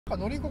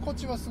乗り心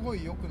地はすご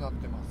い良くなっ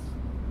てます。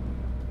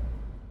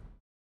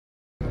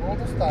ロー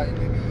ドスター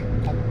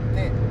NB を買っ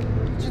て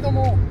一度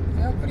も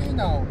エアクリー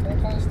ナーを交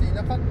換してい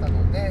なかった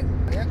ので、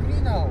エアクリ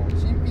ーナーを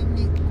新品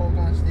に交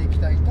換していき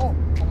たいと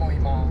思い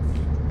ま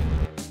す。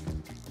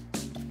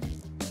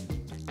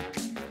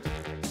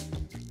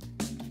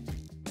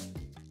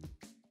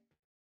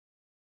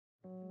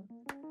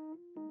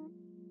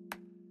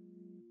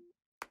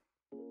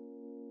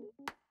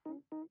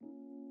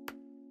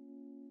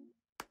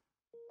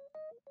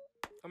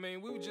I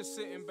mean, we were just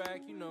sitting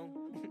back, you know,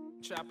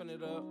 chopping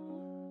it up,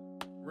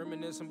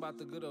 reminiscing about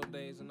the good old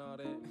days and all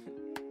that.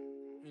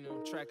 You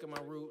know, tracking my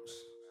roots,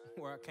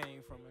 where I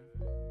came from and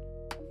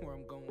where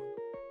I'm going.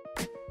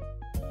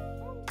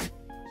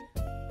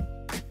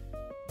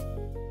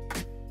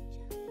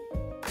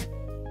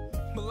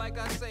 But like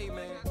I say,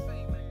 man,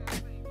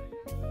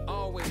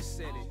 always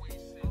said it.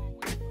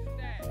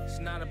 It's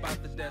not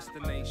about the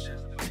destination.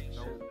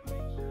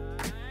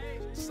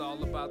 It's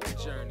all about the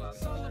journey.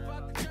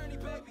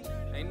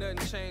 Ain't nothing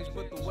changed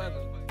but the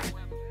weather.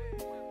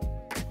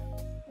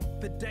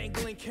 The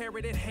dangling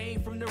carrot that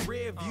hang from the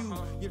rear view.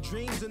 Your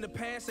dreams in the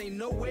past ain't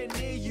nowhere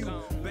near you.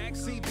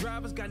 Backseat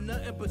drivers got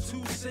nothing but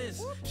 2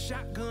 cents.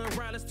 Shotgun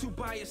riders too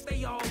biased,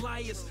 they all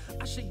liars.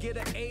 I should get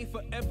an A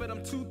for effort,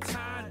 I'm too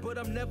tired. But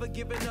I'm never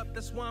giving up,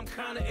 that's why I'm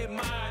kinda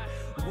admired.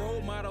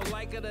 Role model,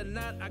 like it or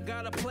not, I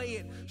gotta play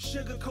it.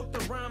 Sugarcoat the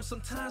rhyme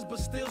sometimes, but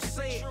still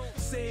say it.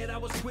 Said I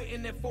was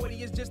quitting at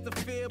 40 is just a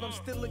fib. I'm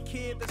still a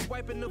kid that's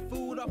wiping the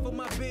food off of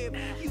my bib.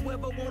 You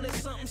ever wanted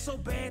something so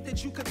bad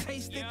that you could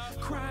taste it?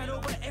 Cried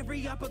over every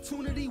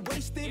opportunity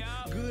wasted.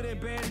 Good and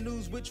bad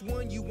news, which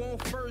one you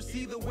want first?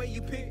 Either way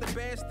you pick, the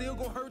bad still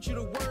gon' hurt you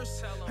the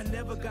worst. I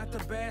never got to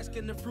bask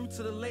in the fruits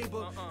of the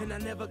labor, and I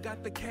never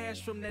got the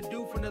cash from that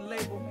dude from the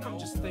label. I'm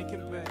just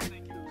thinking back.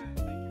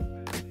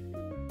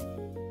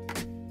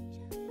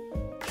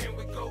 Can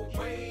we go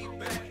way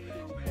back,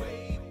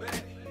 way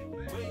back,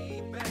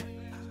 way back?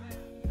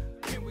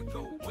 Can we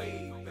go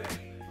way back,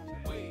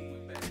 way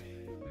back,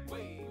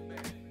 way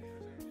back?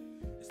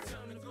 It's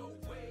time to go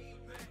way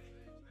back,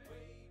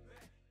 way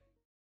back.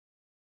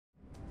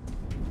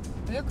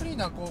 エアクリー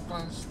ナー交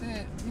換し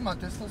て今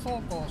テスト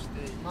走行し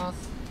ていま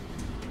す。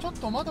ちょっ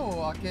と窓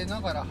を開け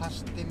ながら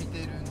走ってみ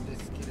てるんで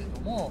すけれ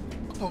ども、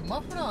ちょっとマ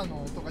フラー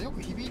の音がよ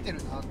く響いてる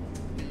なっ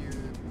ていう、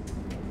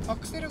ア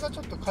クセルがち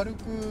ょっと軽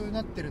く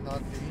なってるな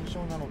っていう印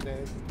象なの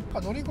で、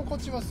乗り心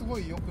地はすご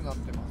い良くなっ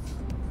てます。